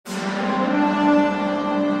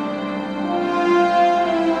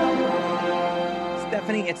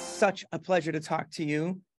Stephanie, it's such a pleasure to talk to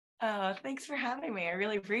you. Oh, thanks for having me. I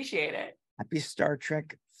really appreciate it. Happy Star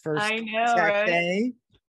Trek first I know, contact right? day.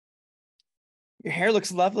 Your hair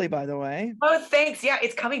looks lovely, by the way. Oh, thanks. Yeah,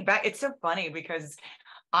 it's coming back. It's so funny because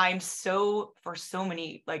for so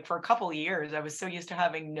many, like for a couple of years, I was so used to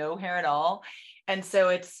having no hair at all. And so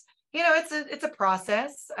it's a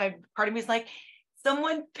process. Part of me is like,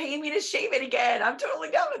 someone pay me to shave it again. I'm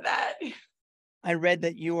totally down with that. I read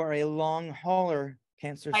that you are a long hauler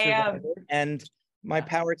cancer I survivor, am. and my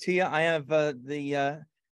power to you. I have the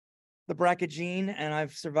BRCA gene, and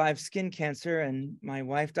I've survived skin cancer, and my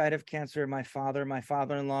wife died of cancer. My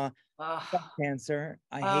father-in-law, got cancer.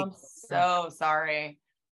 I hate I'm so sorry.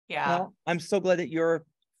 Yeah. Well, I'm so glad that you're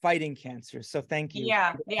fighting cancer. So thank you.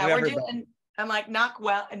 Yeah. Whoever We're doing, I'm like, knock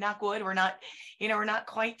wood. We're not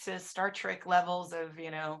quite to Star Trek levels of,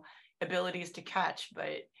 abilities to catch,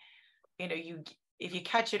 but if you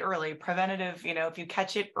catch it early, preventative, if you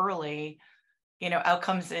catch it early,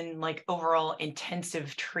 outcomes in like overall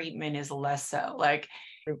intensive treatment is less so. Like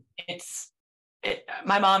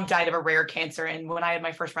my mom died of a rare cancer. And when I had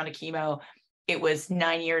my first round of chemo, it was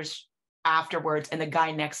 9 years afterwards. And the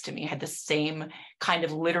guy next to me had the same kind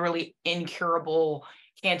of literally incurable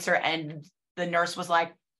cancer. And the nurse was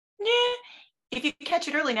like, yeah, if you catch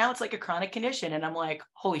it early now, it's like a chronic condition. And I'm like,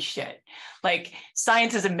 holy shit. Like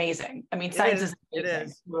science is amazing. I mean, science is amazing.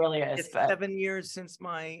 It really is. It's 7 years since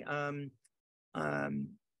my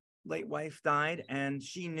late wife died, and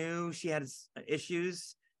she knew she had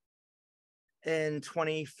issues in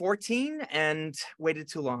 2014 and waited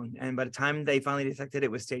too long. And by the time they finally detected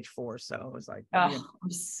it, was stage 4. So it was like,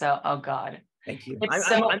 oh God. Thank you. I'm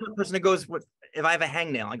the person that goes with, if I have a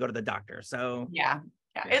hangnail, I go to the doctor. So yeah.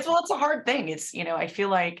 It's a hard thing. It's, I feel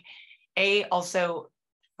like also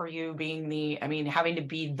for you being having to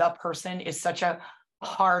be the person is such a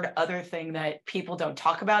hard other thing that people don't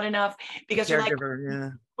talk about enough, because you're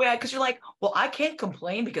like, well, I can't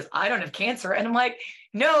complain because I don't have cancer. And I'm like,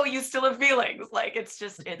 no, you still have feelings. Like, it's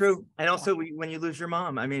true. And also when you lose your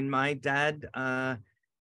mom, I mean, my dad,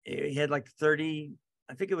 he had like 30,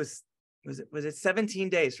 I think it was it 17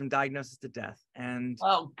 days from diagnosis to death. And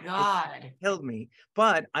oh God, it killed me.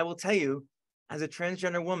 But I will tell you, as a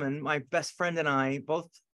transgender woman, my best friend and I both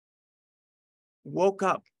woke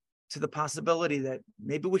up to the possibility that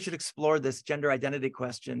maybe we should explore this gender identity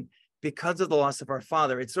question because of the loss of our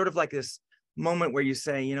father. It's sort of like this moment where you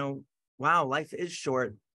say, wow, life is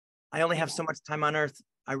short. I only have so much time on earth.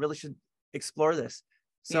 I really should explore this.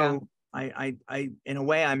 So I in a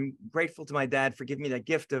way, I'm grateful to my dad for giving me that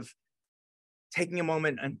gift of taking a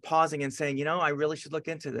moment and pausing and saying, I really should look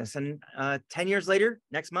into this. And 10 years later,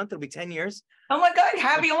 next month, it'll be 10 years. Oh my God,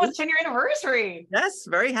 happy almost 10-year anniversary. Yes,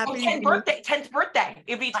 very happy. 10th birthday.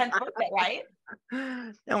 It'd be 10th birthday, right?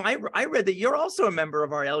 Now, I read that you're also a member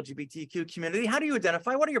of our LGBTQ community. How do you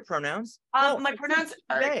identify? What are your pronouns? My pronouns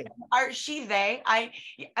are she, they.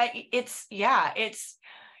 It's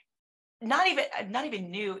not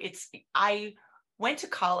even new. I went to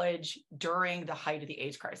college during the height of the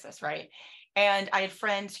AIDS crisis, right? And I had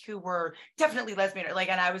friends who were definitely lesbian, and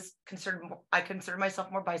I considered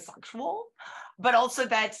myself more bisexual, but also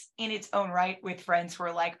that's in its own right with friends who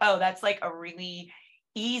are like, oh, that's like a really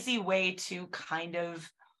easy way to kind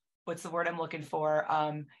of, what's the word I'm looking for?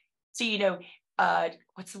 What's the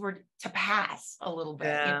word? To pass a little bit.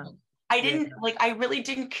 Yeah. I really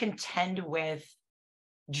didn't contend with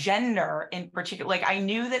gender in particular. Like I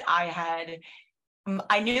knew that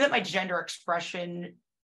my gender expression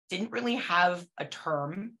didn't really have a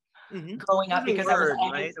term growing up because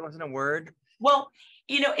right? It wasn't a word. Well,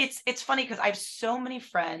 it's funny because I have so many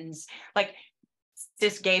friends, like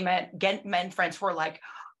cis gay men friends who are like,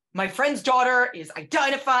 my friend's daughter is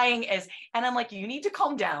identifying as, and I'm like, you need to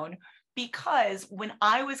calm down, because when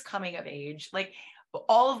I was coming of age, like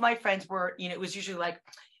all of my friends were, it was usually like,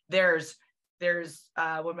 there's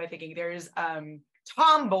what am I thinking? There's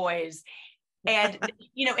tomboys. And,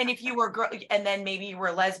 and if you were a girl, and then maybe you were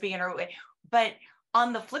a lesbian but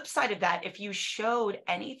on the flip side of that, if you showed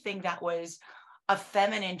anything that was a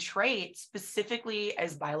feminine trait, specifically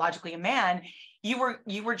as biologically a man, you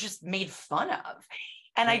were just made fun of.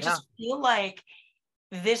 And I just feel like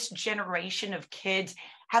this generation of kids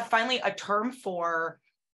have finally a term for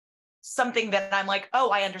something that I'm like,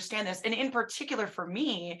 oh, I understand this. And in particular for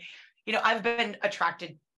me, I've been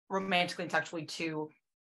attracted romantically and sexually to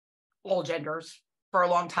all genders for a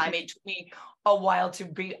long time. It took me a while to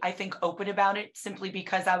be, I think, open about it, simply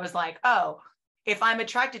because I was like, oh, if I'm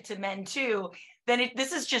attracted to men too, then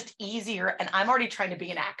this is just easier. And I'm already trying to be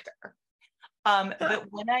an actor. But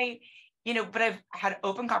when but I've had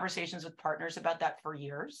open conversations with partners about that for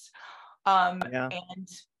years. And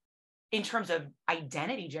in terms of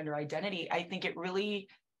identity, gender identity, I think it really,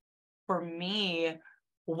 for me,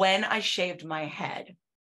 when I shaved my head,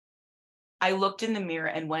 I looked in the mirror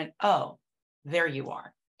and went, oh, there you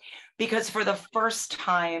are. Because for the first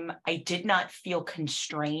time, I did not feel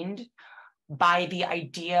constrained by the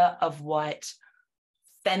idea of what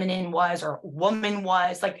feminine was or woman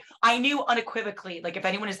was. Like, I knew unequivocally, like, if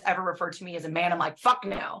anyone has ever referred to me as a man, I'm like, fuck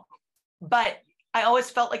no. But I always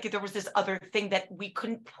felt like there was this other thing that we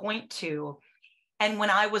couldn't point to. And when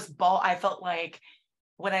I was bald, I felt like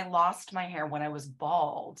when I lost my hair, when I was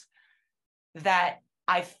bald, that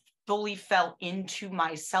I fully fell into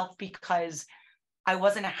myself because I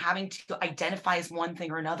wasn't having to identify as one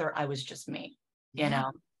thing or another. I was just me, you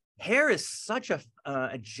know? Hair is such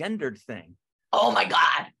a gendered thing. Oh my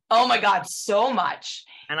God, so much.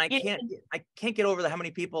 And I can't get over how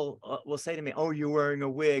many people will say to me, oh, you're wearing a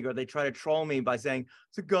wig, or they try to troll me by saying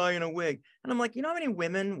it's a guy in a wig. And I'm like, you know how many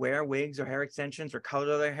women wear wigs or hair extensions or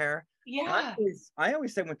color their hair? Yeah. I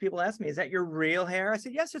always say, when people ask me, is that your real hair? I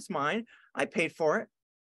said, yes, it's mine. I paid for it.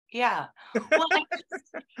 Yeah. Well,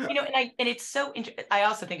 and it's so interesting. I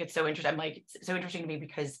also think it's so interesting. I'm like, it's so interesting to me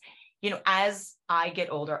because, as I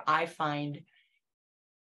get older, I find,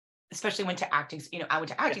 especially went to acting, I went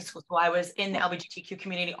to acting school. So I was in the LGBTQ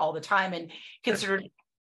community all the time and considered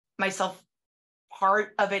myself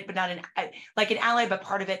part of it, but not an ally, but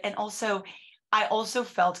part of it. And also, I also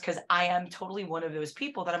felt, because I am totally one of those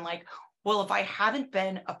people that I'm like, well, if I haven't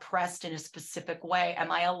been oppressed in a specific way,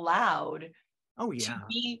 am I allowed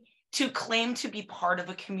to claim to be part of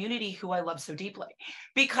a community who I love so deeply?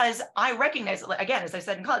 Because I recognize, again, as I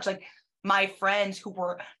said in college, like, my friends who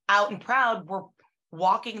were out and proud were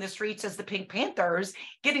walking the streets as the Pink Panthers,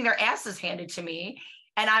 getting their asses handed to me.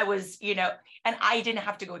 And I was, and I didn't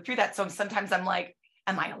have to go through that. So sometimes I'm like,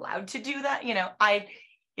 am I allowed to do that?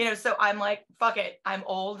 So I'm like, fuck it. I'm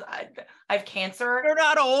old. I have cancer. You're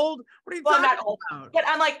not old. What are you talking I'm not old. about? But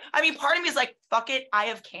I'm like, part of me is like, fuck it. I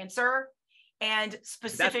have cancer. And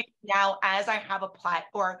specific now, as I have a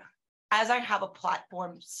platform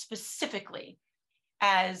specifically,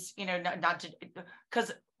 as not to,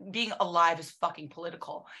 because being alive is fucking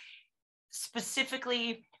political.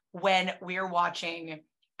 Specifically, when we're watching,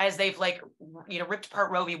 as they've ripped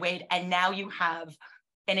apart Roe v. Wade, and now you have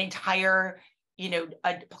an entire,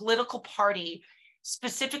 a political party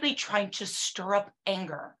specifically trying to stir up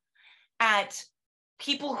anger at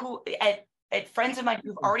people who, at friends of mine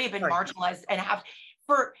who've already been marginalized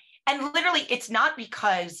and literally, it's not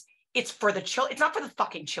because it's for the children. It's not for the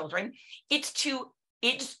fucking children. It's to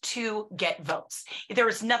get votes. There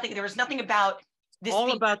was nothing about this.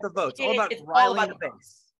 All about the votes. All about riling the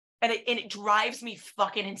base. And it drives me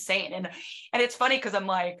fucking insane. And it's funny because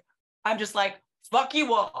I'm just like, fuck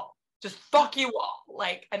you all. Just fuck you all.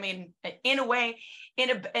 Like, in a way,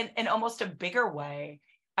 in almost a bigger way,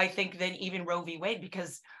 I think, than even Roe v. Wade,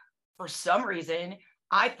 because for some reason,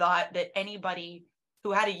 I thought that anybody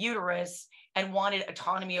who had a uterus and wanted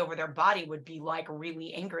autonomy over their body would be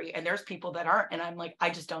really angry. And there's people that aren't. And I'm like, I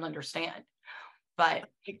just don't understand. But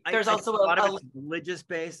there's also a lot of it's religious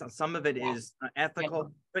based. Some of it is ethical. Yeah.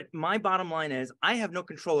 But my bottom line is, I have no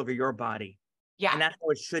control over your body. Yeah. And that's how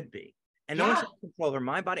it should be. And no one should control over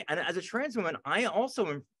my body. And as a trans woman, I also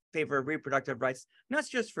am in favor of reproductive rights, not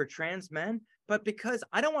just for trans men, but because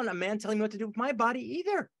I don't want a man telling me what to do with my body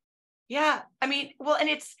either. Yeah. Well,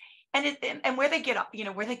 and where they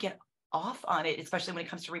get off on it, especially when it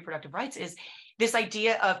comes to reproductive rights, is this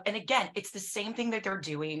idea of, and again, it's the same thing that they're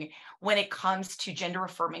doing when it comes to gender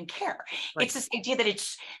affirming care. Right. It's this idea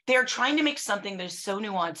that they're trying to make something that is so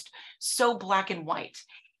nuanced, so black and white.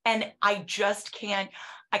 And I can't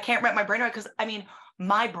wrap my brain around, because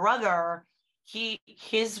my brother,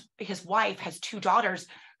 his wife has 2 daughters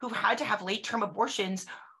who've had to have late term abortions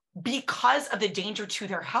because of the danger to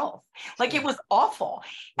their health. It was awful.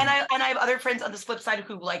 And I have other friends on this flip side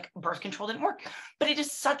who birth control didn't work, but it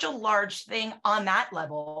is such a large thing on that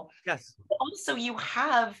level. Yes. But also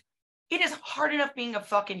it is hard enough being a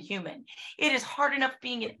fucking human. It is hard enough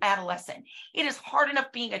being an adolescent. It is hard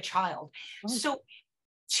enough being a child. Oh. So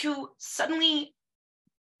to suddenly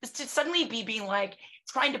be being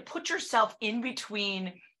trying to put yourself in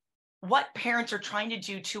between what parents are trying to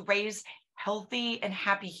do to raise healthy and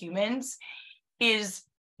happy humans is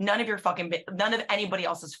none of anybody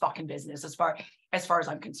else's fucking business, as far as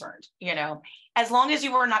I'm concerned. As long as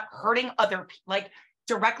you are not hurting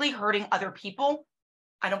directly hurting other people,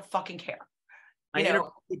 I don't fucking care. I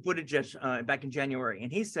interviewed Buttigieg back in January,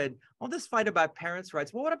 and he said, all this fight about parents'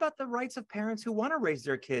 rights, well, what about the rights of parents who want to raise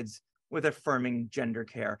their kids with affirming gender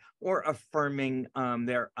care or affirming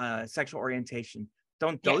their sexual orientation?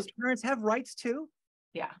 Don't those parents have rights too?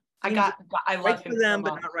 Yeah. Seems I love rights him for them, so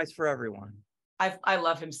but much. not rights for everyone. I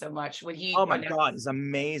love him so much. When he Oh my God, it's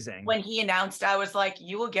amazing. When he announced, I was like,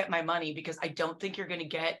 you will get my money, because I don't think you're going to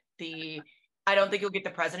get I don't think you'll get the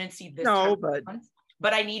presidency this time.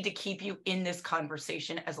 But I need to keep you in this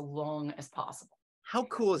conversation as long as possible. How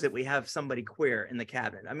cool is it we have somebody queer in the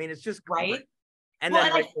cabinet? I mean, it's just right. Great. And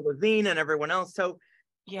then Rachel Levine and everyone else. So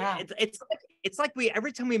yeah, it's like we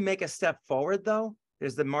every time we make a step forward, though,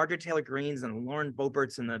 there's the Margaret Taylor Greens and Lauren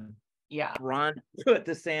Boeberts and the Ron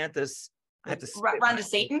DeSantis. Ron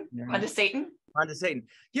DeSatan. Ron DeSatan. Ron DeSatan.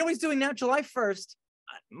 You know what he's doing now? July 1st,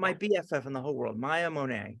 my BFF in the whole world, Maya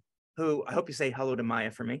Monet, who I hope you say hello to Maya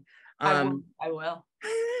for me. I will.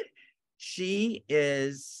 She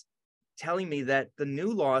is telling me that the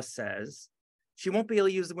new law says she won't be able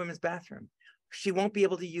to use the women's bathroom. She won't be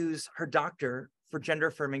able to use her doctor for gender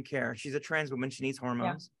affirming care. She's a trans woman. She needs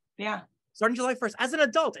hormones. Yeah. Starting July 1st, as an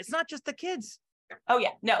adult. It's not just the kids. Oh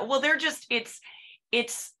yeah. No, well, they're just,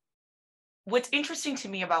 it's what's interesting to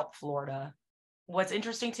me about Florida. What's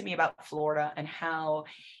interesting to me about Florida and how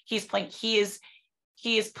he's playing, he is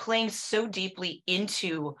playing so deeply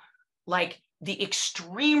into like the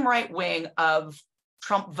extreme right wing of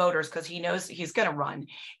Trump voters, because he knows he's going to run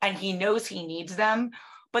and he knows he needs them.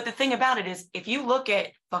 But the thing about it is, if you look at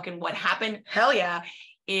fucking what happened, hell yeah,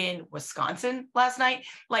 in Wisconsin last night,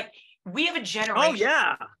 like we have a generation.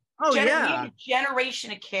 We have a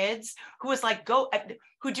generation of kids who is like,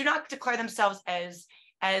 who do not declare themselves as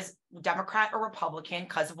Democrat or Republican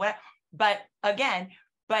because of what, but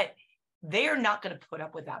they are not going to put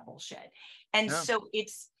up with that bullshit. And so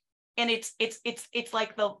it's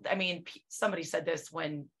like somebody said this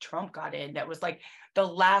when Trump got in, that was like the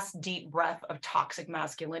last deep breath of toxic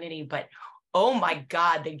masculinity, but oh my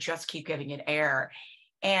God, they just keep giving it air.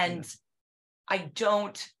 And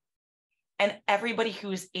and everybody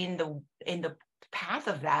who's in the path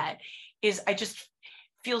of that I just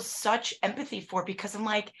feel such empathy for, because I'm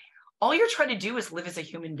like, all you're trying to do is live as a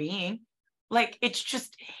human being. Like, it's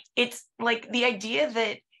like the idea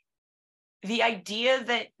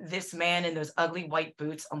that this man in those ugly white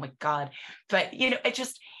boots, oh my God, but it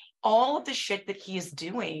just, all of the shit that he is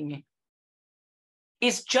doing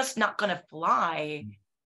is just not going to fly.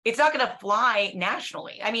 It's not going to fly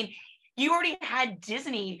nationally. I mean, you already had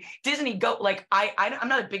Disney go, like, I'm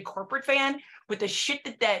not a big corporate fan, but the shit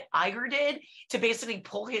that Iger did to basically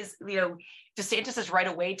pull his, DeSantis right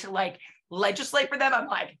away to like legislate for them. I'm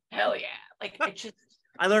like, hell yeah. Like, it just.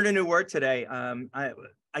 I learned a new word today. I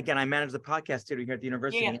manage the podcast studio here at the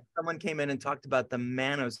university. Yeah. Someone came in and talked about the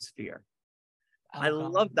manosphere. Oh, I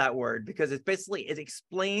love that word, because it's basically, it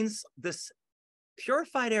explains this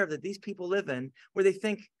purified air that these people live in, where they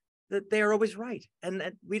think that they are always right and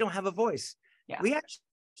that we don't have a voice. Yeah. We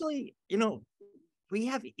actually, we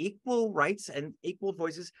have equal rights and equal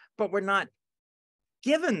voices, but we're not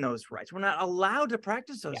given those rights. We're not allowed to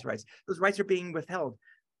practice those rights. Those rights are being withheld.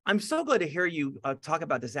 I'm so glad to hear you talk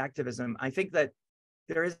about this activism. I think that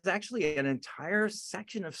there is actually an entire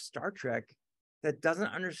section of Star Trek that doesn't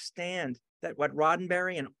understand that what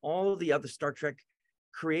Roddenberry and all of the other Star Trek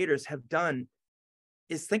creators have done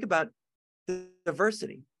is think about the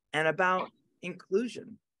diversity and about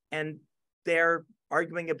inclusion. And they're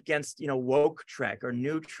arguing against, woke Trek or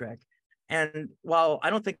new Trek. And while I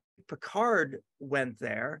don't think Picard went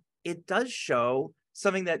there, it does show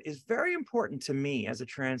something that is very important to me as a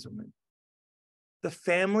trans woman. The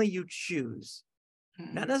family you choose,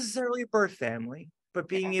 not necessarily a birth family, but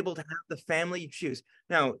being able to have the family you choose.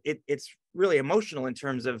 Now, it's really emotional in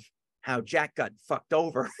terms of how Jack got fucked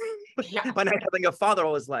over by not having a father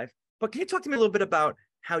all his life. But can you talk to me a little bit about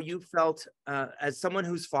how you felt as someone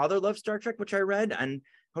whose father loved Star Trek, which I read, and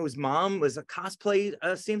whose mom was a cosplay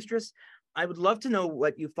seamstress? I would love to know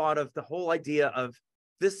what you thought of the whole idea of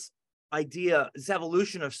this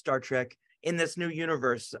evolution of Star Trek in this new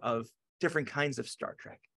universe of different kinds of Star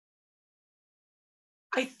Trek.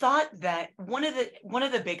 I thought that one of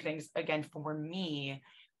the big things, again, for me,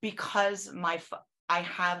 because I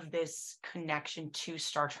have this connection to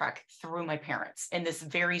Star Trek through my parents in this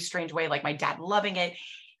very strange way, like my dad loving it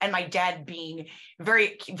and my dad being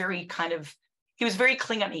very, very he was very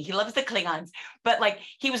Klingon-y. He loves the Klingons, but like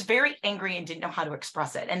he was very angry and didn't know how to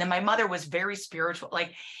express it. And then my mother was very spiritual,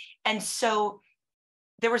 and so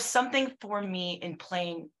there was something for me in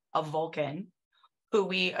playing a Vulcan, who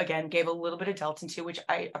we, again, gave a little bit of Delta to, which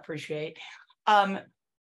I appreciate,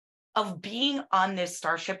 of being on this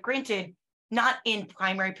starship, granted, not in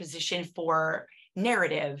primary position for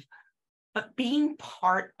narrative, but being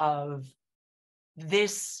part of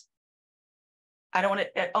this, I don't want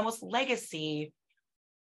to, almost legacy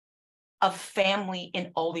of family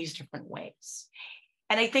in all these different ways.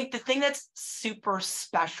 And I think the thing that's super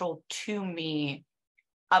special to me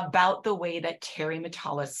about the way that Terry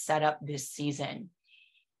Matalas set up this season,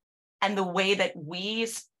 and the way that we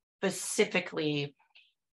specifically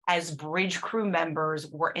as bridge crew members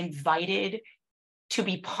were invited to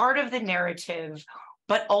be part of the narrative,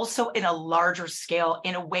 but also in a larger scale,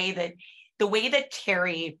 in a way that the way that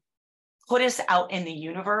Terry put us out in the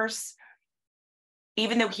universe,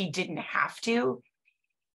 even though he didn't have to,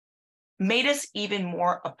 made us even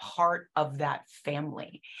more a part of that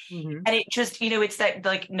family. Mm-hmm. And it just, it's that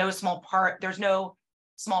like no small part, there's no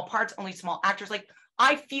small parts, only small actors. Like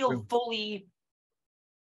I feel fully,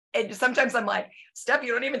 and sometimes I'm like, Steph,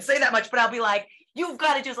 you don't even say that much, but I'll be like, you've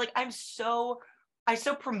got to just like, I so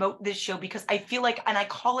promote this show because I feel like, and I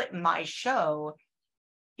call it my show,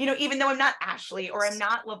 even though I'm not Ashley or I'm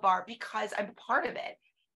not LeVar, because I'm part of it.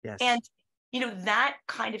 Yes. And, that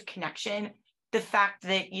kind of connection, the fact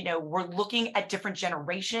that, we're looking at different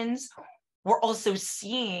generations, we're also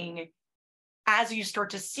seeing, as you start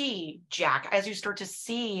to see Jack, as you start to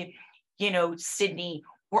see, Sydney,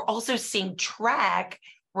 we're also seeing Trek,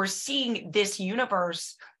 we're seeing this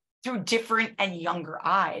universe through different and younger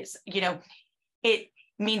eyes. It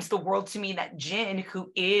means the world to me that Jin,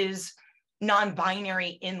 who is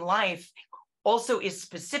non-binary in life, also is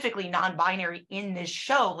specifically non-binary in this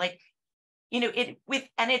show. Like,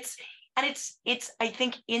 it's I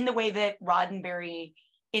think in the way that Roddenberry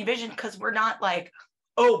envisioned, because we're not like,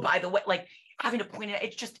 oh, by the way, like having to point it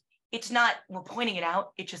out. It's not, we're pointing it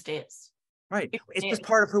out. It just is. Right. It's just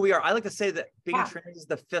part of who we are. I like to say that being trans is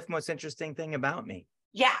the fifth most interesting thing about me.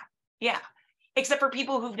 Yeah. Yeah. Except for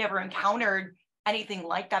people who've never encountered anything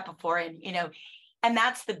like that before. And, and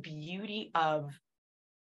that's the beauty of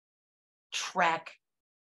Trek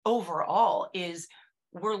overall, is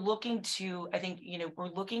we're looking to, I think, we're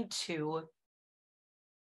looking to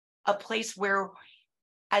a place where,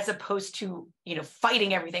 as opposed to,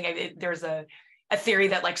 fighting everything, there's a theory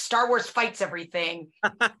that like Star Wars fights everything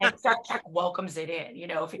and Star Trek welcomes it in,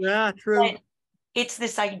 Yeah, true. It's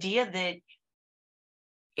this idea that,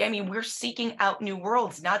 we're seeking out new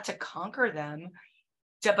worlds, not to conquer them,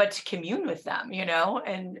 but to commune with them,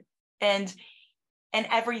 and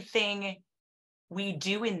everything we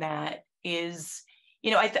do in that is,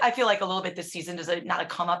 I feel like a little bit this season is not a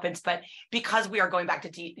comeuppance, but because we are going back to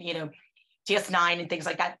DS9 and things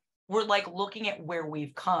like that, we're like looking at where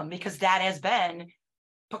we've come, because that has been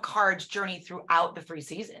Picard's journey throughout the 3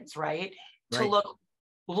 seasons, right? To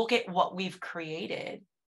look at what we've created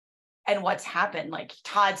and what's happened, like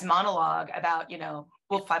Todd's monologue about,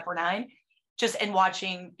 Wolf 549, just and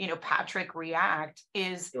watching, Patrick react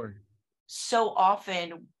is so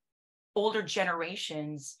often older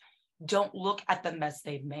generations don't look at the mess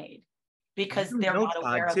they've made because they're not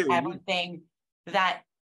aware of everything that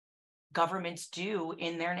governments do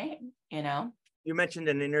in their name, You mentioned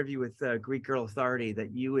in an interview with Greek Girl Authority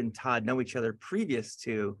that you and Todd know each other previous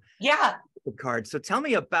to Picard. So tell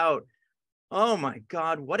me about, oh my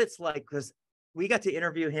God, what it's like, because we got to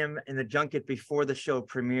interview him in the junket before the show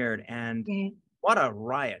premiered, and what a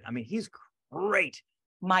riot. He's great.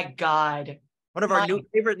 My God. One of our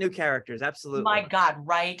favorite new characters. Absolutely. My God,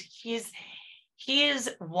 right? It's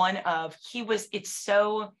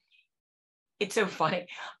so funny.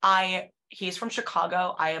 He's from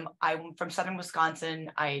Chicago. I'm from Southern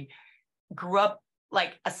Wisconsin. I grew up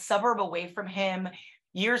like a suburb away from him.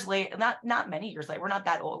 Years later, not many years later. We're not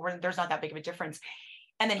that old. There's not that big of a difference.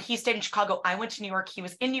 And then he stayed in Chicago. I went to New York. He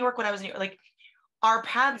was in New York when I was in New York. Like our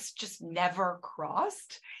paths just never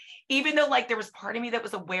crossed. Even though like there was part of me that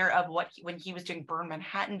was aware of when he was doing Burn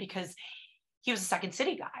Manhattan, because he was a Second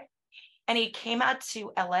City guy, and he came out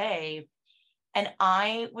to LA. And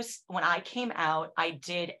when I came out, I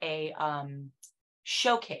did a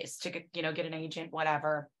showcase to get an agent,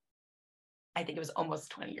 whatever. I think it was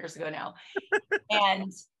almost 20 years ago now.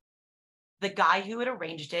 And the guy who had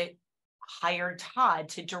arranged it hired Todd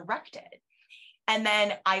to direct it. And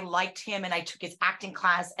then I liked him and I took his acting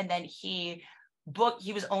class, and then he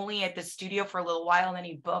was only at the studio for a little while, and then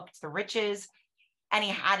he booked The Riches, and he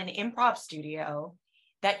had an improv studio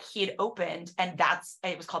that he had opened, and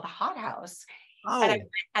it was called the Hot House. Oh.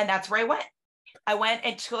 And that's where I went. I went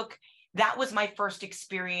and that was my first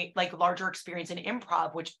experience, like larger experience in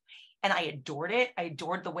improv, and I adored it. I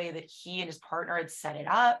adored the way that he and his partner had set it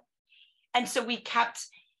up. And so we kept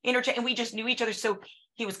interchanging, and we just knew each other. So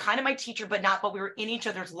he was kind of my teacher, but we were in each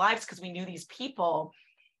other's lives because we knew these people.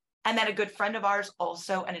 And then a good friend of ours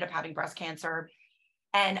also ended up having breast cancer.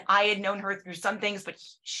 And I had known her through some things, but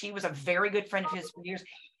she was a very good friend of his for years.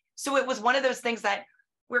 So it was one of those things that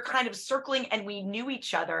we're kind of circling, and we knew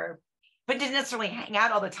each other. but didn't necessarily hang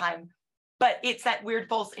out all the time. But it's that weird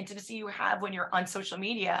false intimacy you have when you're on social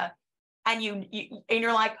media and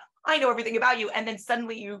you're like, I know everything about you. And then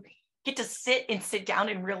suddenly you get to sit down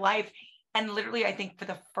in real life. And literally, I think for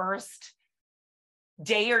the first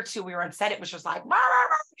day or two we were on set, it was just like,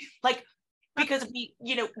 like, because we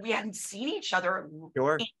hadn't seen each other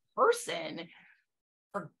in person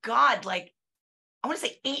for God, like, I want to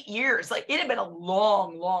say 8 years. Like, it had been a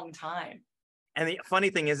long, long time. And the funny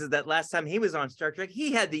thing is that last time he was on Star Trek,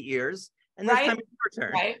 he had the ears. And this time it's your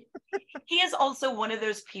turn. Right. He is also one of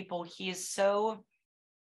those people. He is so,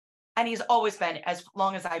 and he's always been, as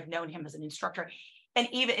long as I've known him, as an instructor. And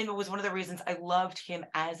it was one of the reasons I loved him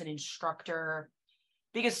as an instructor,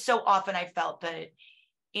 because so often I felt that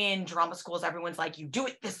in drama schools, everyone's like, you do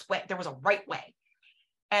it this way. There was a right way.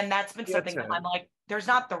 And that's been something that I'm like, there's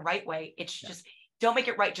not the right way. It's just, don't make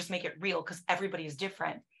it right. Just make it real, because everybody is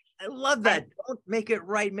different. I love that. Don't make it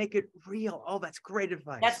right, make it real. Oh, that's great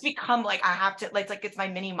advice. That's become like, I have to, like it's my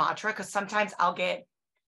mini mantra, because sometimes I'll get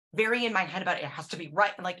very in my head about it. It has to be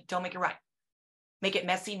right. And like, don't make it right. Make it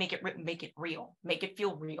messy, make it real, make it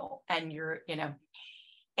feel real. And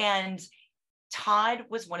and Todd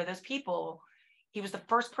was one of those people. He was the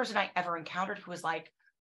first person I ever encountered who was like,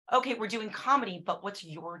 okay, we're doing comedy, but what's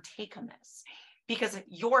your take on this? Because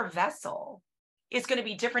your vessel is going to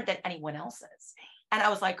be different than anyone else's. And I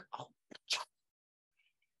was like, oh.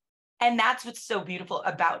 And that's what's so beautiful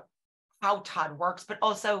about how Todd works. But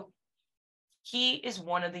also, he is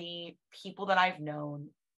one of the people that I've known,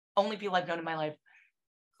 only people I've known in my life,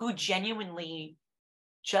 who genuinely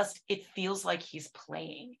just, it feels like he's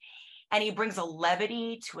playing. And he brings a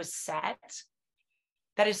levity to a set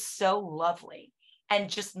that is so lovely and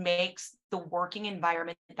just makes the working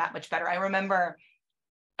environment that much better. I remember,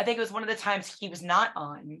 I think it was one of the times he was not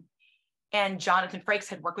on, and Jonathan Frakes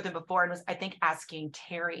had worked with him before and was, I think, asking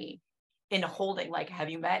Terry in holding, like, have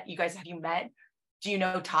you met? Do you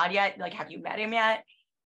know Todd yet? Like, have you met him yet?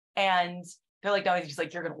 And they're like, no, he's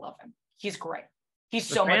like, you're going to love him. He's great. He's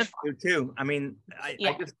so much fun. Too. I mean,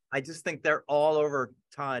 I just think they're all over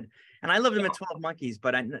Todd. And I loved him in 12 Monkeys,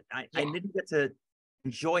 but I didn't get to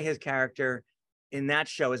enjoy his character in that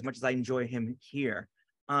show as much as I enjoy him here.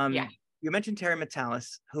 You mentioned Terry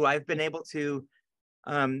Metalis, who I've been able to,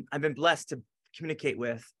 I've been blessed to communicate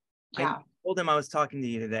with. I told him I was talking to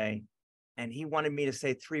you today, and he wanted me to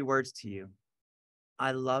say 3 words to you.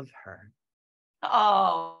 I love her.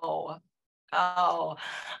 Oh,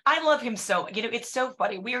 I love him so. It's so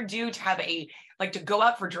funny. We are due to have to go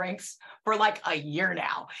out for drinks for like a year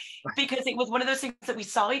now, because it was one of those things that we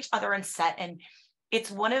saw each other on set. And it's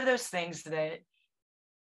one of those things that,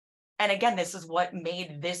 and again, this is what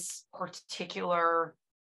made this particular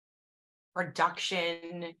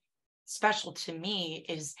production special to me,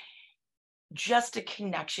 is just a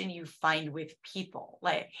connection you find with people.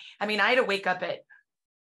 Like, I mean, I had to wake up at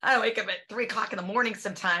 3 o'clock in the morning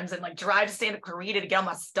sometimes and like drive to Santa Clarita to get all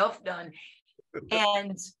my stuff done.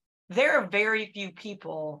 And there are very few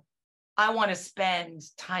people I want to spend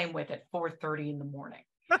time with at 4:30 in the morning.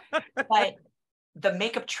 But the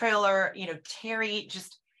makeup trailer, Terry,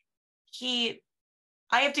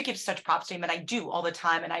 I have to give such props to him, and I do all the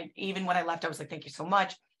time. And even when I left, I was like, thank you so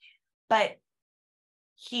much. But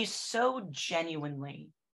he's so genuinely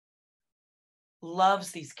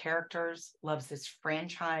loves these characters, loves this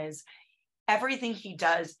franchise. Everything he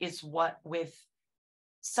does is with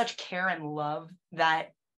such care and love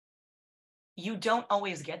that you don't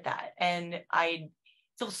always get that. And I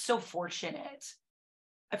feel so fortunate.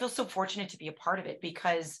 I feel so fortunate to be a part of it,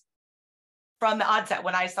 because from the onset,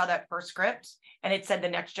 when I saw that first script and it said The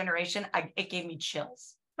Next Generation, it gave me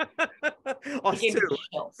chills. Us too.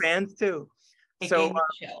 Fans too. It gave me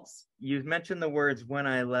chills. You mentioned the words "when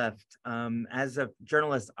I left." As a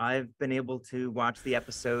journalist, I've been able to watch the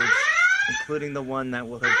episodes, including the one that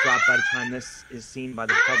will have dropped by the time this is seen by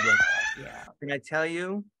the public. Yeah. Can I tell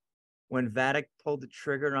you, when Vatic pulled the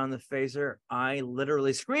trigger on the phaser, I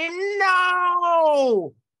literally screamed,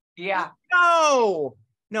 "No!" Yeah. No!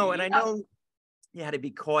 And I know you had to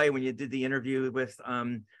be coy when you did the interview with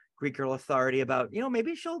Greek Girl Authority about,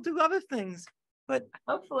 maybe she'll do other things. But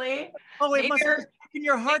hopefully. Oh, it must have been in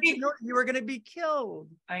your heart to know you were going to be killed.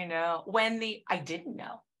 I know. I didn't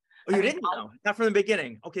know. Oh, you didn't know? Not from the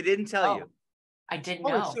beginning. Okay, they didn't tell you. I didn't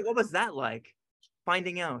know. Shit, what was that like?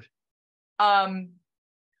 Finding out.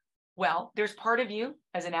 Well, there's part of you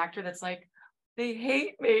as an actor that's like, they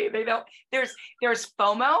hate me. They don't. There's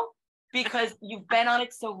FOMO, because you've been on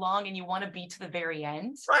it so long and you want to be to the very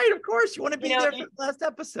end. Right, of course. You want to be there for the last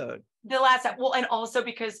episode. Well, and also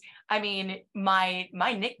because, I mean, my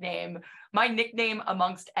nickname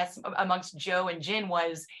amongst Joe and Jin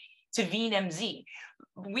was Taveen MZ.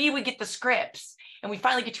 We would get the scripts and we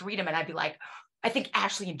finally get to read them. And I'd be like, I think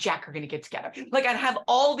Ashley and Jack are going to get together. Like I'd have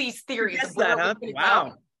all these theories of where it was going to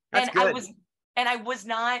go. That's and good. I was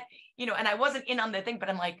not, you know, and I wasn't in on the thing, but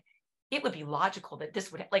I'm like, it would be logical that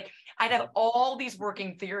this would, like, I'd have all these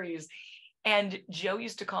working theories. And Joe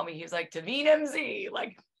used to call me, he was like, Taveen MZ,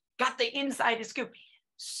 like, got the inside scoop.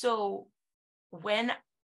 So when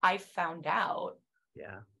I found out,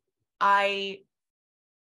 I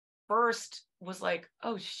first was like,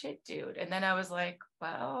 oh shit, dude. And then I was like,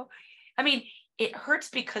 well, I mean, it hurts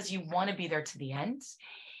because you want to be there to the end.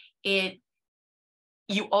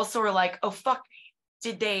 You also are like, oh, fuck,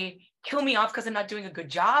 did they kill me off because I'm not doing a good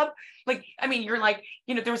job? Like, I mean, you're like,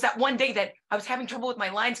 you know, there was that one day that I was having trouble with my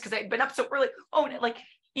lines because I'd been up so early. Oh, like,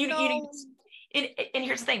 and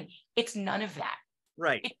here's the thing, it's none of that.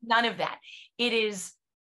 Right. It's none of that. It is,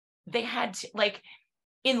 they had to, like,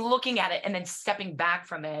 in looking at it and then stepping back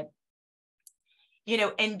from it, you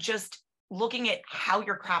know, and just looking at how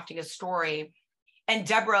you're crafting a story. And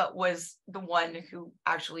Deborah was the one who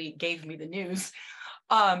actually gave me the news.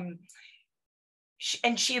 And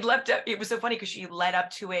she left up, it was so funny because she led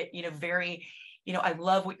up to it, you know, very, you know, I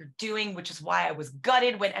love what you're doing, which is why I was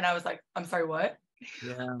gutted when, and I was like, I'm sorry, what?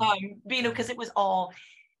 Yeah. You know, because it was all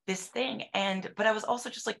this thing. But I was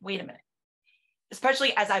also just like, wait a minute,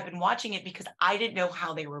 especially as I've been watching it, because I didn't know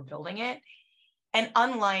how they were building it. And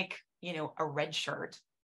unlike, you know, a red shirt,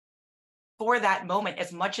 for that moment,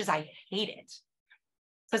 as much as I hate it,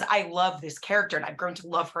 because I love this character and I've grown to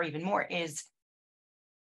love her even more, is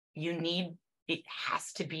it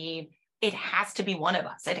has to be one of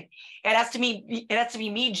us. It has to be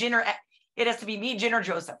me, Jen, or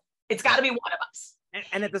Joseph. It's got to be one of us.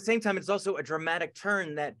 And at the same time, it's also a dramatic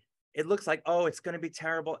turn that it looks like, oh, it's going to be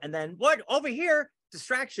terrible. And then what over here,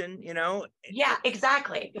 distraction, you know? Yeah,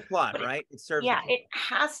 exactly. The plot, right? It serves. Yeah, it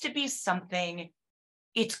has to be something.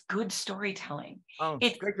 It's good storytelling. Oh,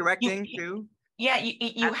 it's great directing too. Yeah,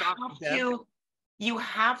 you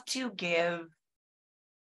have to give,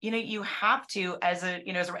 you know, you have to, as a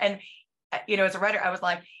writer, I was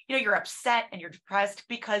like, you know, you're upset and you're depressed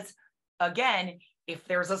because, again, if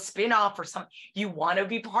there's a spin-off or something, you want to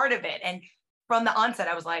be part of it. And from the onset,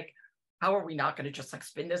 I was like, how are we not going to just like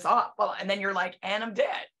spin this off? Well, and then you're like, and I'm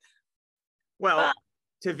dead. Well,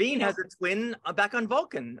 Taveen has a twin back on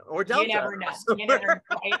Vulcan or Delta. You never know. You never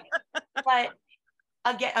know, right? But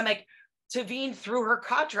again, I'm like, Taveen threw her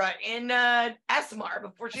Katra in Asmar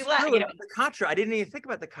before she left. You know, the Katra. I didn't even think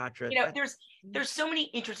about the Katra. You know, there's so many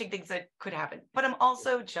interesting things that could happen. But I'm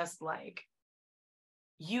also just like,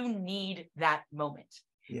 you need that moment.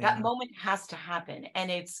 Yeah. That moment has to happen,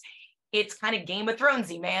 and it's kind of Game of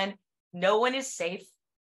Thronesy, man. No one is safe.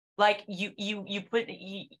 Like you put,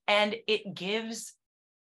 and it gives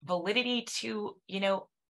validity to, you know,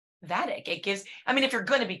 Vatic. It gives. I mean, if you're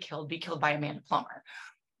going to be killed by Amanda Plummer.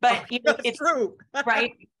 But you know, it's true,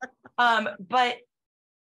 right? But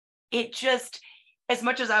it just, as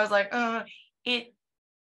much as I was like,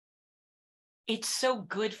 it's so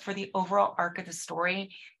good for the overall arc of the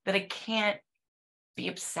story that I can't be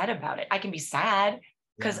upset about it. I can be sad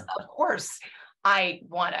because, of course, I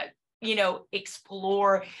want to, you know,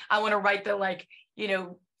 explore. I want to write the, like, you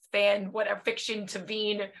know, fiction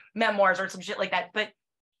Taveen memoirs or some shit like that. But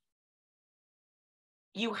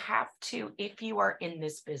you have to, if you are in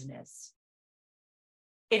this business,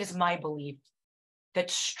 it is my belief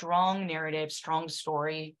that strong narrative, strong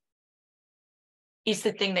story is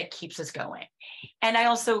the thing that keeps us going. And I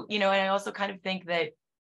also, you know, kind of think that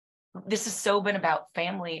this has so been about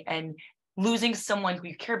family, and losing someone who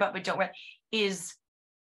you care about but don't is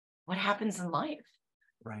what happens in life.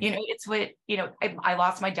 Right. You know, it's what, you know, I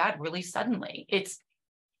lost my dad really suddenly.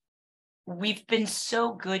 We've been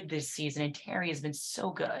so good this season, and Terry has been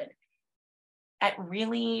so good at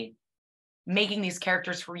really making these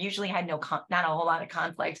characters who usually had not a whole lot of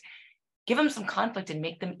conflict, give them some conflict and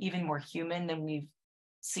make them even more human than we've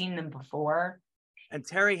seen them before. And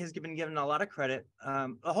Terry has been given a lot of credit.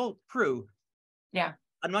 The whole crew. Yeah.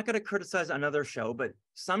 I'm not going to criticize another show, but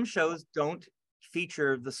some shows don't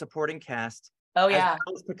feature the supporting cast. Oh yeah,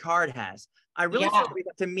 as Picard has. I really feel we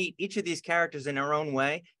got to meet each of these characters in our own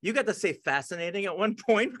way. You got to say fascinating at one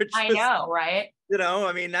point, which I know, right? You know,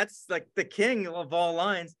 I mean, that's like the king of all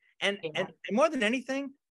lines. And more than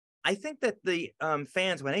anything, I think that the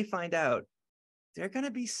fans, when they find out, they're going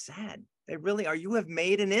to be sad. They really are. You have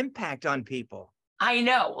made an impact on people. I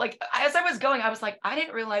know. Like, as I was going, I was like, I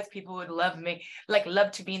didn't realize people would love me, like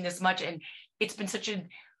love to be in this much. And it's been such an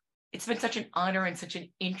honor and such an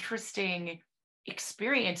interesting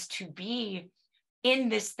experience to be in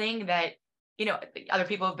this thing that, you know, other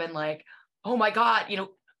people have been like, oh my God, you know,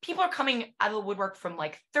 people are coming out of the woodwork from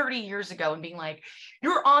like 30 years ago and being like,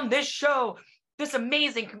 you're on this show, this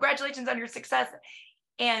amazing, congratulations on your success.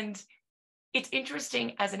 And it's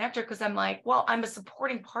interesting as an actor because I'm like, well, I'm a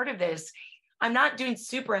supporting part of this. I'm not doing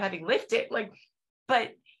super heavy lifting, like,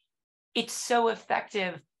 but it's so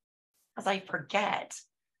effective as I forget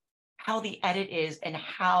how the edit is and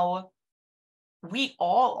how we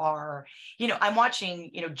all are. You know, I'm watching,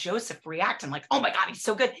 you know, Joseph react. I'm like, oh my God, he's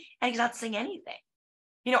so good. And he's not saying anything.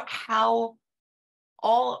 You know, how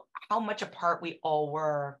much apart we all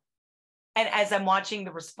were. And as I'm watching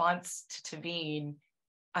the response to Taveen,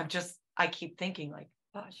 I keep thinking like,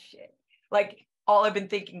 oh shit. Like all I've been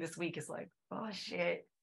thinking this week is like, oh shit.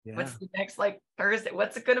 Yeah. What's the next like Thursday?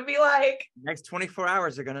 What's it gonna be like? Next 24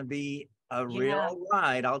 hours are gonna be a real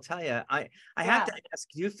ride, I'll tell you. I have to ask,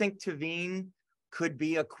 do you think Taveen could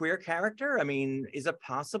be a queer character? I mean, is it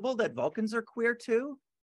possible that Vulcans are queer too?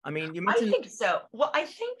 I mean, you mentioned. I think so. Well, I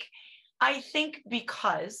think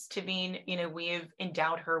because Taveen, you know, we have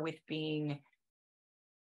endowed her with being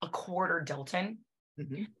a quarter Deltan,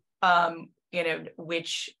 you know,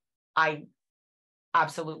 which I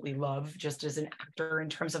absolutely love just as an actor in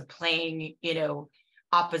terms of playing, you know,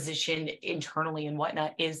 opposition internally and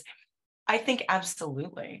whatnot is, I think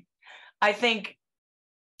absolutely. I think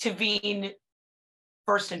Taveen,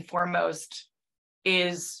 first and foremost,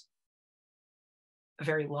 is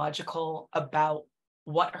very logical about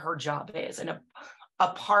what her job is. And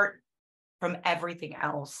apart from everything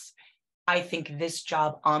else, I think this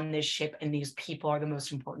job on this ship and these people are the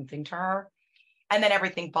most important thing to her. And then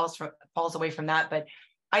everything falls away from that. But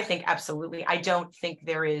I think absolutely. I don't think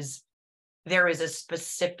there is a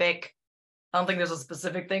specific, I don't think there's a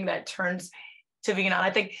specific thing that turns Taveen on. I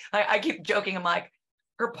think I keep joking. I'm like,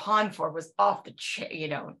 her pond form was off the chain, you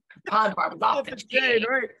know, her pond form was off the chain.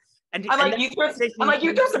 Right. And I'm like, you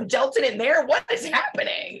throw some Deltan in there. What is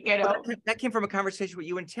happening? You know, that came from a conversation with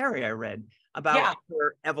you and Terry. I read about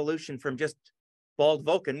her evolution from just bald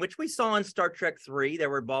Vulcan, which we saw in Star Trek 3. There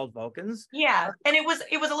were bald Vulcans. Yeah, and it was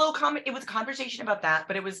a little it was a conversation about that,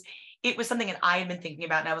 but it was something that I had been thinking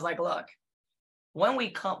about, and I was like, look, when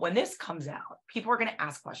this comes out, people are going to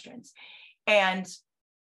ask questions, and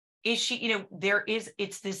is she? You know,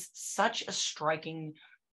 it's this such a striking.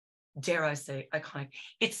 Dare I say iconic?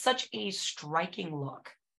 It's such a striking look.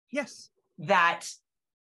 Yes. That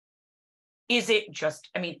is it just,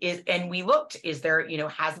 I mean, is there, you know,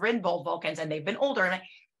 has there been bald Vulcans and they've been older? And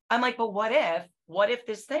I'm like, but what if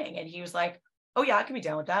this thing? And he was like, oh yeah, I can be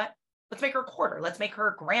down with that. Let's make her a quarter. Let's make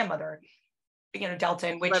her grandmother, you know,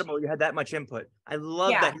 Deltan. Which incredible. You had that much input. I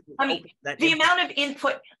love that. I mean, the amount of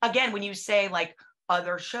input, again, when you say like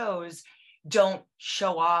other shows don't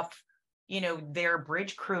show off, you know, their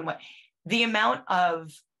bridge crew and the amount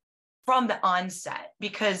of from the onset,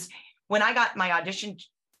 because when I got my audition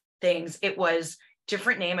things, it was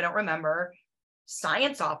different name. I don't remember,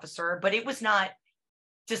 science officer, but it was not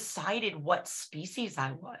decided what species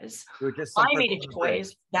I was. I made a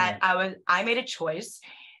choice that I made a choice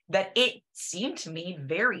that it seemed to me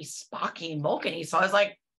very Spocky and Vulcan-y. So I was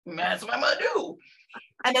like, that's what I'm gonna do.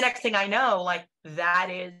 And the next thing I know, like that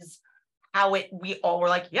is how we all were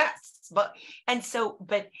like, yes. But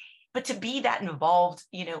to be that involved,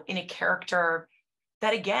 you know, in a character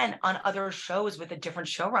that again on other shows with a different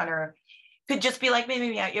showrunner could just be like,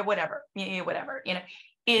 maybe whatever, you know,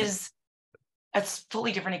 is a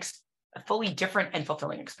fully different and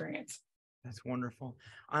fulfilling experience. That's wonderful.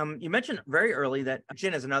 You mentioned very early that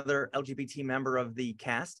Jin is another LGBT member of the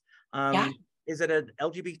cast. Is it an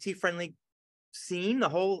LGBT friendly scene, the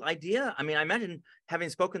whole idea? I mean, I imagine having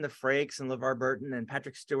spoken to Frakes and LeVar Burton and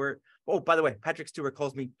Patrick Stewart. Oh, by the way, Patrick Stewart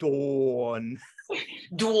calls me Dawn.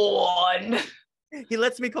 Dawn. He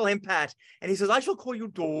lets me call him Pat, and he says, I shall call you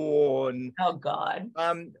Dawn. Oh, God.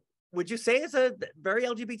 Would you say it's a very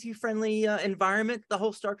LGBT friendly environment, the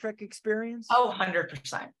whole Star Trek experience? Oh,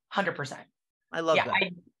 100%. 100%. I love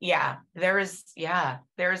that.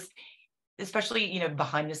 There's, especially, you know,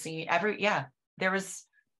 behind the scene, there was,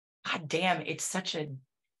 God damn, it's such an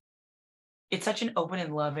open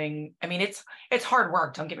and loving. I mean, it's hard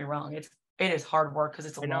work. Don't get me wrong. It is hard work because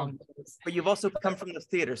it's a long. But you've also come from the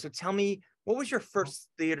theater. So tell me, what was your first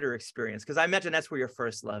theater experience? Because I imagine that's where your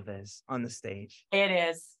first love is, on the stage.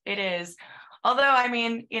 It is. Although, I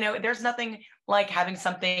mean, you know, there's nothing like having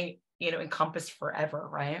something, you know, encompassed forever,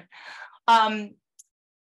 right?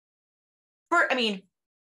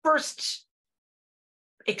 First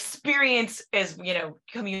experience as, you know,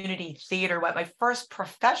 community theater. My first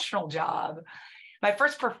professional job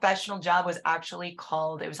was actually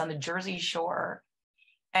it was on the Jersey Shore,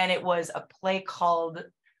 and it was a play called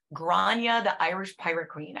Grania, the Irish Pirate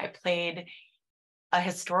Queen. I played a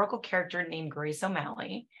historical character named Grace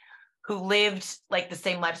O'Malley, who lived like the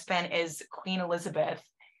same lifespan as Queen Elizabeth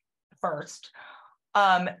first.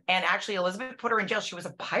 And actually Elizabeth put her in jail. She was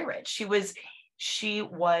a pirate. She was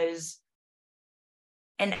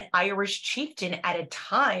an Irish chieftain at a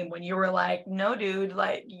time when you were like, no, dude,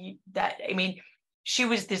 like that. I mean, she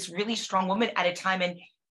was this really strong woman at a time, and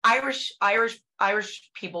Irish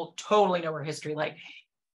people totally know her history. Like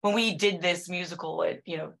when we did this musical at,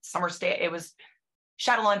 Summer Stage, it was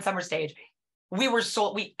Chatillon Summer Stage.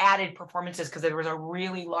 We added performances because there was a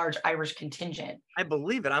really large Irish contingent. I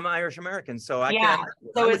believe it. I'm Irish American, so I can.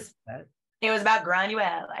 So it was about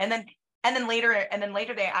Granuel, and then later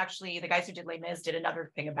they actually, the guys who did Les Mis did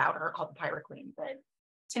another thing about her called the Pirate Queen, but it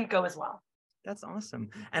didn't go as well. That's awesome.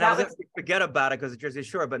 And I was going to forget about it because of Jersey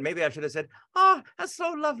Shore, but maybe I should have said, oh, that's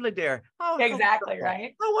so lovely, dear. Oh, exactly,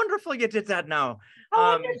 right? How wonderful you did that now.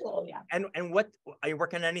 How wonderful, yeah. And what, are you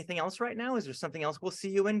working on anything else right now? Is there something else we'll see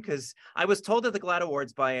you in? Because I was told at the GLAAD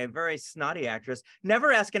Awards by a very snotty actress,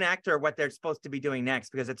 never ask an actor what they're supposed to be doing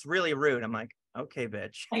next because it's really rude. I'm like, okay,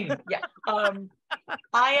 bitch. Yeah.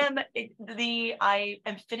 I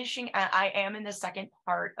am in the second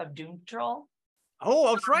part of Doom Patrol.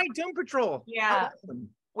 Oh, that's right, Doom Patrol. Yeah, awesome.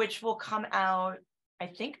 Which will come out. I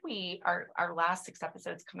think our last 6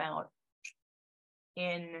 episodes come out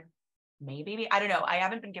in maybe, I don't know. I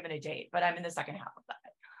haven't been given a date, but I'm in the second half of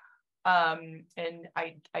that. And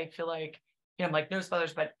I feel like, I'm like, no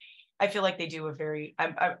spoilers, but I feel like they do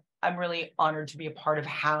I'm really honored to be a part of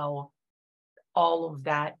how all of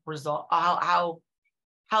that result, how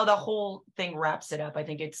the whole thing wraps it up. I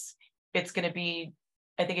think it's going to be,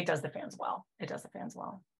 I think it does the fans well. It does the fans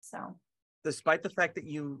well. So, despite the fact that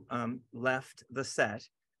you left the set,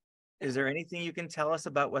 is there anything you can tell us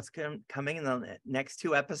about what's coming in the next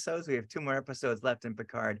 2 episodes? We have 2 more episodes left in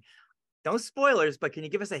Picard. No spoilers, but can you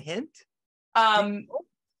give us a hint? I'm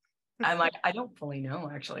like, I don't fully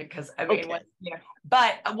know actually, because I mean, okay.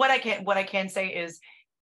 But what I can say is,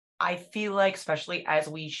 I feel like, especially as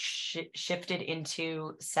we shifted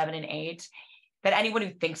into 7 and 8. That anyone who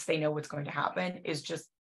thinks they know what's going to happen is just,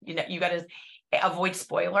 you got to avoid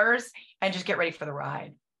spoilers and just get ready for the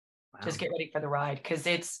ride. Wow. Just get ready for the ride. Because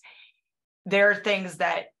there are things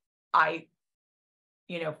that I,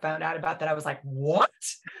 found out about that I was like, what?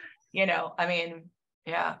 I mean,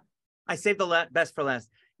 yeah. I saved the best for last.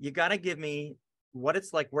 You got to give me what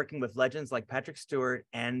it's like working with legends like Patrick Stewart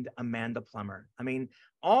and Amanda Plummer. I mean,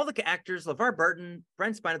 all the actors, LeVar Burton,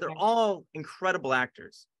 Brent Spiner, they're all incredible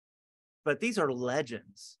actors. But these are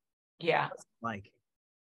legends. Yeah. Like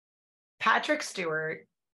Patrick Stewart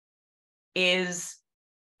is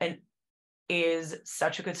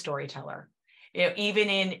such a good storyteller. Even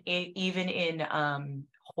in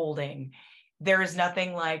Holding, there is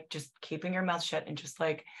nothing like just keeping your mouth shut and just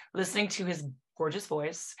like listening to his gorgeous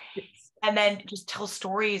voice. Yes. And then just tell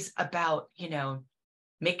stories about,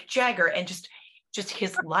 Mick Jagger and just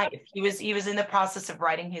his life. He was in the process of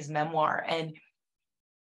writing his memoir, and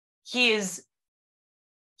he is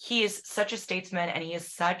such a statesman, and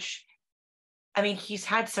he's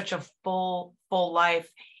had such a full life.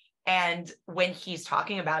 And when he's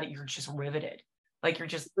talking about it, you're just riveted. Like I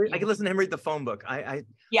can listen to him read the phone book.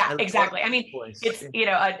 Yeah, exactly. I mean, it's,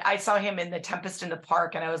 I saw him in The Tempest in the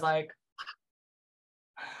Park, and I was like,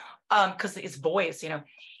 because his voice, and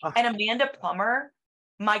Amanda Plummer,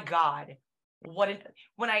 my God, when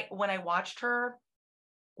I watched her,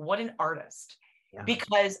 what an artist. Yeah.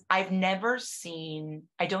 Because I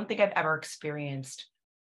don't think I've ever experienced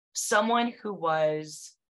someone who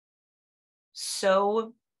was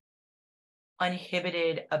so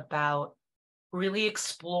uninhibited about really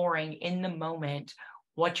exploring in the moment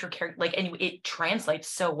what your character, like, and it translates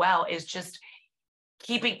so well, is just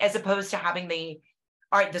keeping, as opposed to having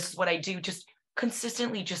all right, this is what I do, just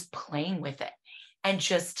consistently just playing with it. And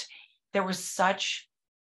just, it was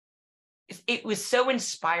so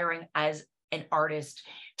inspiring as an artist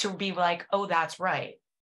to be like, oh, that's right.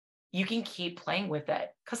 You can keep playing with it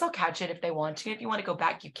because they'll catch it if they want to. If you want to go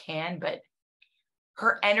back, you can. But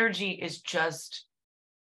her energy is just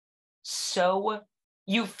so,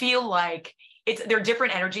 you feel like they're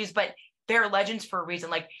different energies, but they're legends for a reason.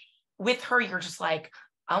 Like with her, you're just like,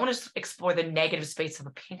 I want to explore the negative space of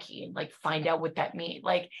a pinky and like find out what that means.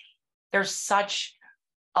 Like there's such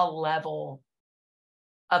a level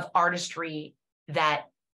of artistry that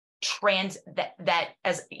that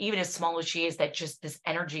as even as small as she is, that just this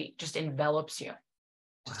energy just envelops you.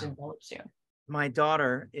 Envelops you. My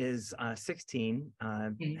daughter is 16,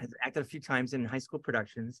 has acted a few times in high school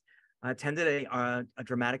productions, attended a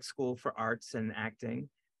dramatic school for arts and acting,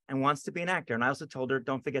 and wants to be an actor. And I also told her,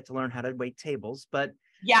 don't forget to learn how to wait tables. But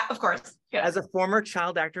Yeah, of course. Yeah. As a former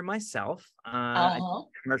child actor myself, I did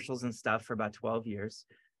commercials and stuff for about 12 years.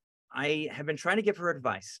 I have been trying to give her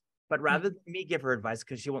advice, but rather than me give her advice,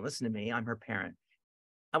 because she won't listen to me, I'm her parent.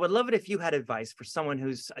 I would love it if you had advice for someone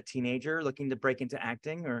who's a teenager looking to break into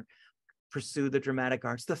acting or pursue the dramatic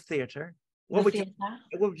arts, the theater. What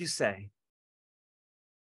would you say?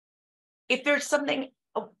 If there's something,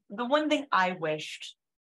 the one thing I wished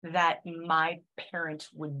that my parents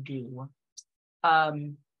would do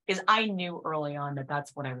is I knew early on that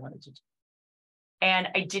that's what I wanted to do. And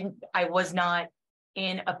I was not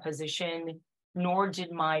in a position, nor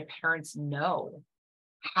did my parents know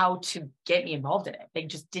how to get me involved in it. They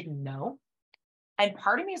just didn't know. And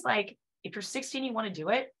part of me is like, if you're 16, you want to do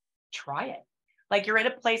it, try it. Like you're at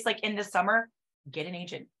a place like in the summer, get an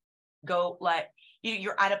agent. Go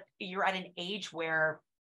you're at an age where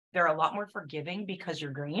they're a lot more forgiving because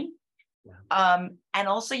you're green. Yeah. And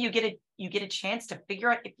also you get a chance to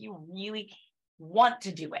figure out if you really want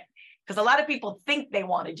to do it. Because a lot of people think they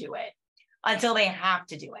want to do it until they have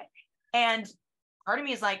to do it. And part of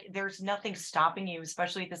me is like, there's nothing stopping you,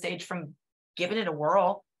 especially at this age, from giving it a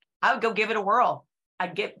whirl. I would go give it a whirl.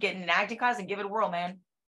 I'd get in an acting class and give it a whirl, man.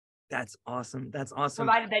 That's awesome. That's awesome.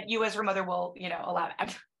 Provided that you as her mother will, allow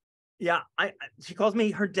that. Yeah, she calls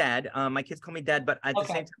me her dad. My kids call me dad, but at the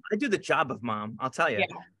same time, I do the job of mom. I'll tell you.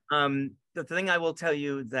 Yeah. The thing I will tell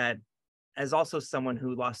you that, as also someone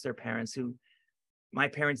who lost their parents, who my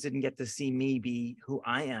parents didn't get to see me be who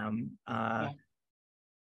I am. I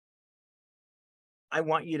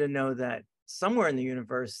want you to know that somewhere in the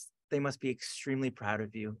universe, they must be extremely proud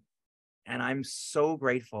of you. And I'm so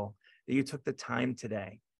grateful that you took the time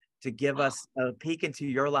today to give us a peek into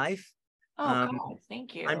your life. God,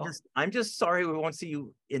 thank you. I'm just sorry we won't see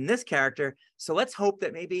you in this character. So let's hope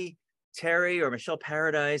that maybe Terry or Michelle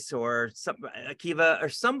Paradise or Akiva or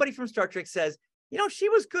somebody from Star Trek says, she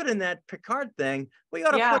was good in that Picard thing. We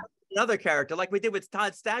ought to put another character like we did with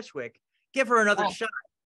Todd Stashwick. Give her another shot.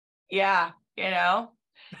 Yeah,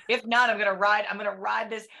 If not, I'm gonna ride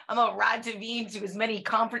this. I'm gonna ride to Wien to as many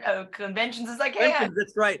conventions as I can.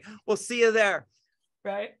 That's right. We'll see you there.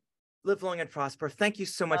 Right. Live long and prosper. Thank you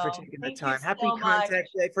so much for taking the time. Happy Contact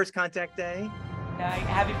Day, First Contact Day.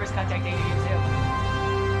 Happy First Contact Day to you too.